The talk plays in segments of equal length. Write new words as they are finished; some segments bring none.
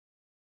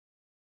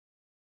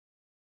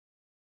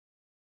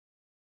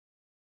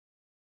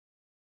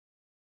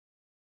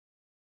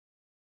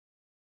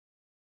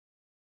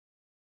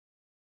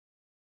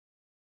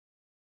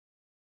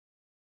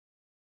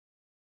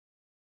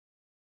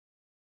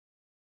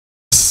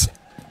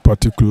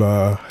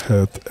particular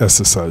health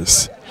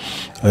exercise.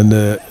 And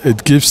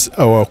it gives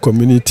our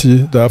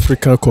community, the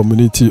African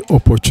community,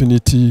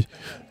 opportunity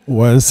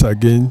once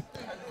again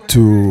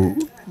to,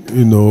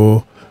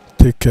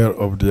 take care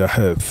of their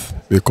health,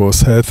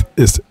 because health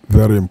is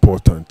very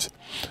important.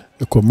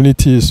 The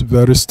community is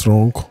very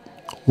strong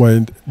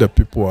when the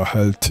people are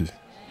healthy.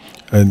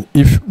 And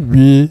if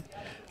we,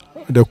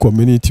 the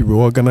community, we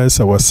organize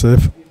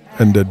ourselves,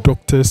 and the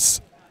doctors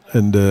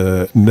and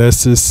the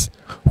nurses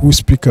who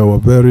speak our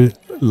very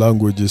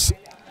languages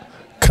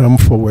come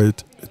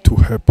forward to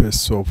help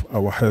us solve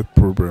our health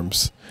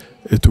problems,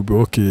 it will be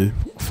okay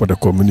for the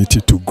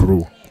community to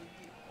grow.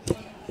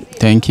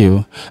 Thank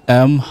you.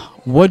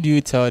 What do you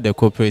tell the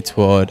corporate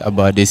world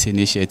about this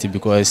initiative?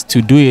 Because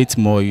to do it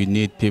more, you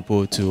need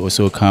people to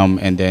also come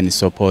and then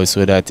support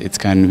so that it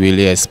can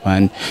really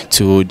expand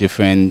to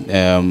different,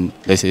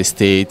 let's say,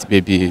 states,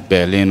 maybe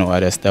Berlin or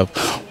other stuff.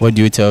 What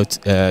do you tell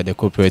the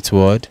corporate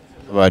world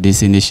about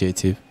this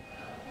initiative?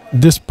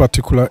 This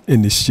particular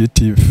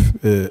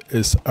initiative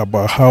is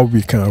about how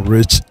we can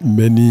reach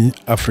many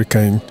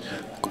African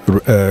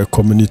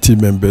community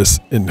members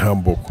in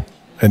Hamburg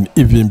and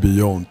even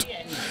beyond.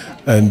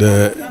 And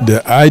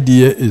the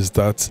idea is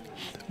that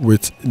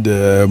with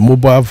the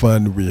mobile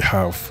van we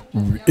have,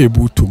 we're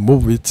able to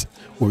move it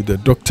with the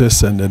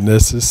doctors and the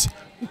nurses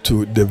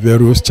to the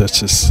various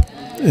churches,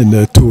 and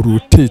to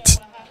rotate.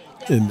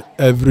 In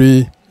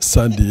every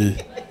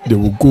Sunday, they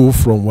will go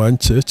from one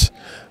church,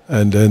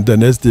 and then the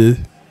next day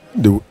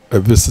they will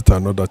visit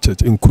another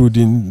church,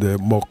 including the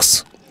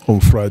mosques on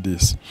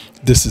Fridays.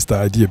 This is the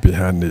idea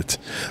behind it.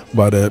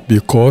 But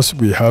because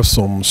we have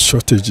some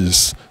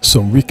shortages,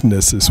 some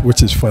weaknesses,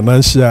 which is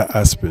financial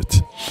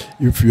aspect,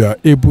 if we are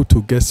able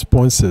to get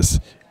sponsors,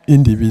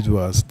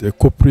 individuals, the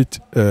corporate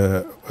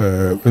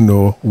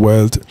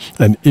world,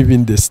 and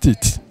even the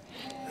state,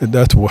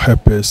 that will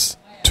help us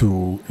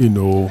to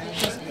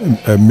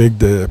make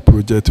the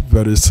project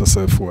very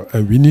successful.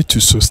 And we need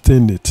to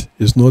sustain it.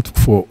 It's not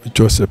for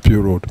just a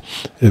period.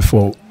 We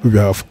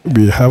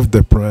have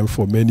the plan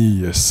for many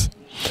years,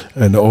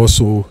 and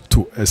also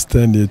to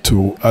extend it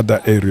to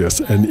other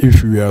areas. And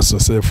if we are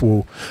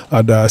successful,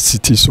 other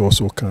cities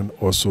also can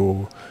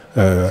also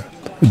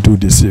do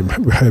the same.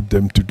 We help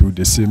them to do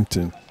the same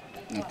thing.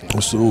 Okay.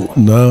 So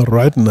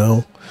right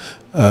now,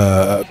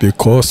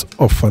 because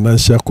of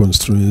financial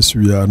constraints,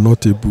 we are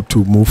not able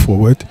to move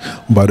forward,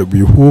 but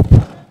we hope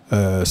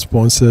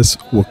sponsors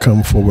will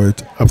come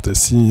forward after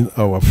seeing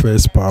our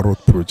first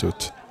pilot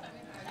project.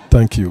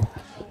 Thank you.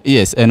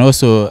 Yes, and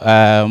also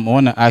I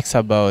want to ask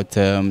about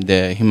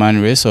the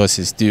human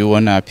resources. Do you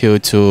want to appeal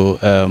to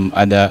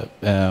other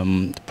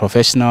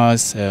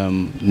professionals,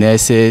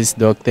 nurses,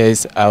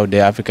 doctors out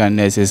there, African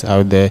nurses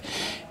out there,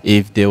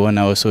 if they want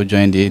to also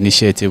join the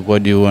initiative?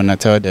 What do you want to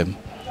tell them?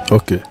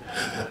 Okay.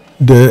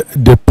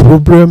 The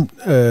problem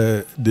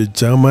the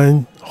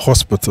German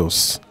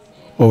hospitals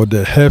or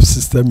the health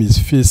system is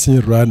facing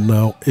right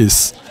now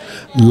is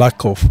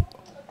lack of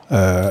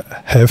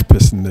health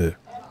personnel.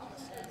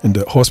 In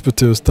the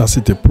hospitals, that's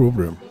the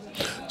problem.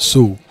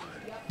 So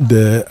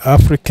the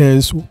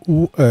Africans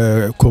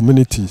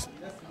community,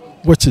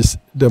 which is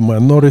the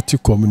minority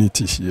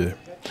community here,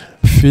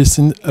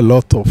 facing a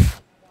lot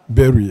of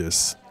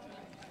barriers,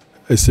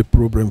 is a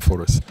problem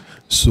for us.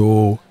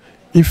 So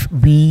if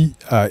we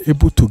are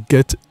able to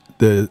get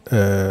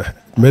the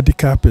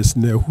medical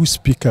personnel who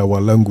speak our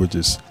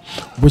languages,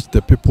 which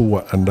the people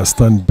will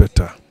understand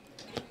better,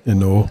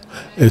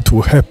 it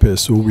will help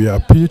us. So we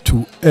appeal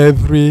to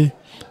every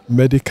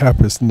medical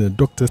personnel,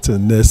 doctors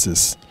and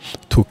nurses,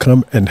 to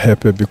come and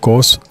help us,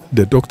 because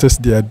the doctors,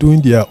 they are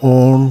doing their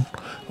own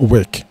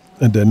work,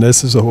 and the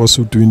nurses are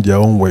also doing their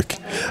own work.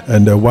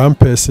 And one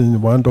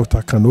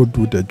doctor cannot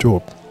do the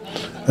job.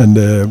 And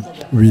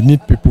we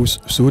need people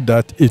so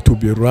that it will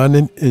be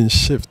running in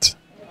shift.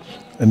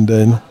 And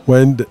then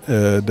when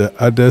the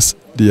others,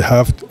 they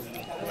have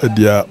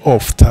their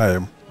off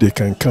time, they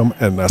can come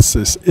and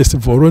assist. It's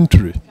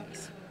voluntary.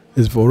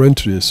 It's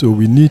voluntary. So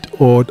we need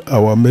all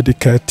our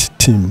medical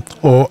team,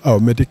 all our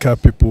medical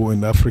people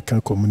in the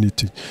African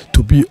community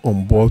to be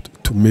on board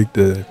to make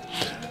the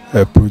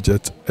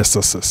project a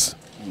success.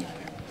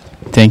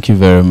 Thank you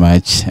very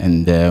much.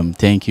 And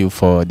thank you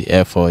for the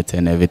effort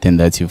and everything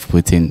that you've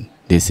put in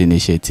this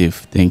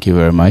initiative. Thank you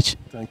very much.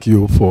 Thank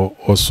you for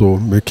also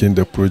making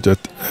the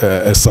project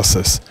a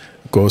success,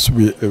 because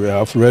we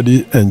have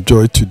really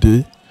enjoyed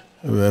today.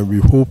 We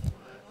hope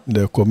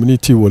the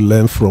community will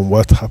learn from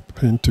what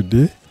happened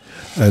today,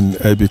 and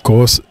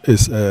because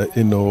it's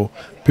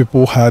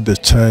people had the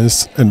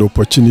chance and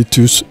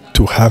opportunities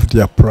to have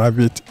their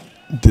private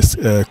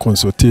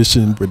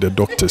consultation with the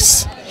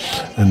doctors,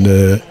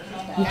 and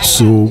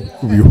so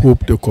we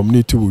hope the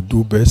community will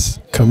do best,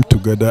 come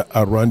together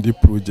around the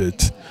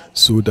project,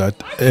 so that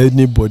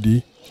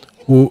anybody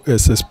who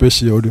is,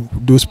 especially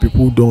those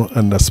people who don't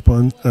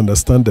understand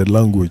the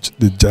language,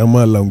 the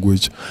German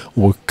language,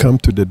 will come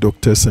to the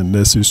doctors and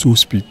nurses who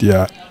speak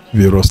their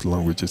various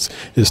languages.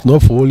 It's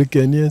not for only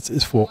Kenyans,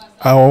 it's for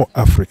our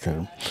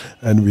African.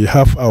 And we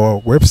have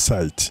our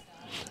website,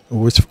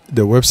 which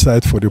the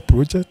website for the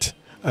project,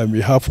 and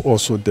we have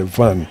also the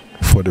van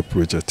for the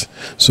project.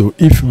 So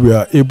if we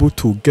are able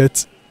to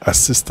get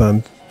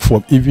assistance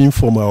even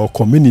from our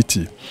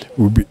community,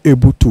 we'll be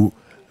able to,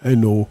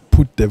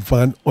 put the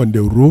van on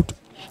the road,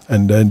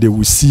 and then they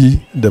will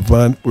see the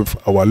van with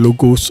our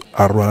logos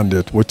around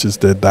it, which is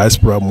the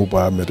Diaspora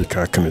Mobile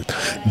Medical Clinic.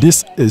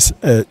 This is,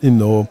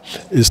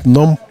 is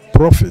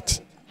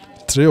non-profit.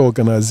 3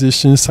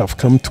 organizations have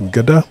come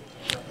together: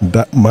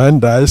 Man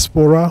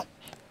Diaspora,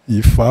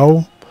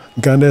 IFAO,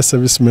 Ghana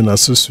Servicemen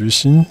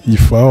Association,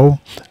 IFAO,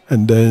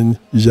 and then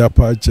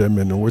YAPA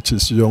Germany, which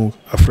is Young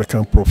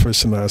African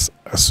Professionals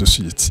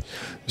Associates.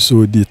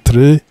 So the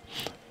 3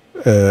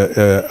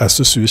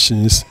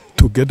 associations,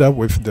 together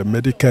with the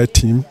medical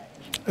team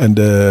and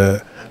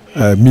the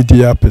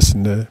media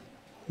personnel,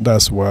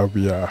 that's why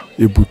we are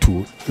able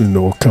to,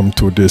 come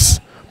to this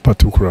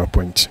particular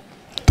point.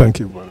 Thank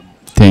you very much.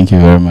 Thank you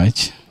very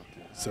much.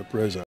 It's a pleasure.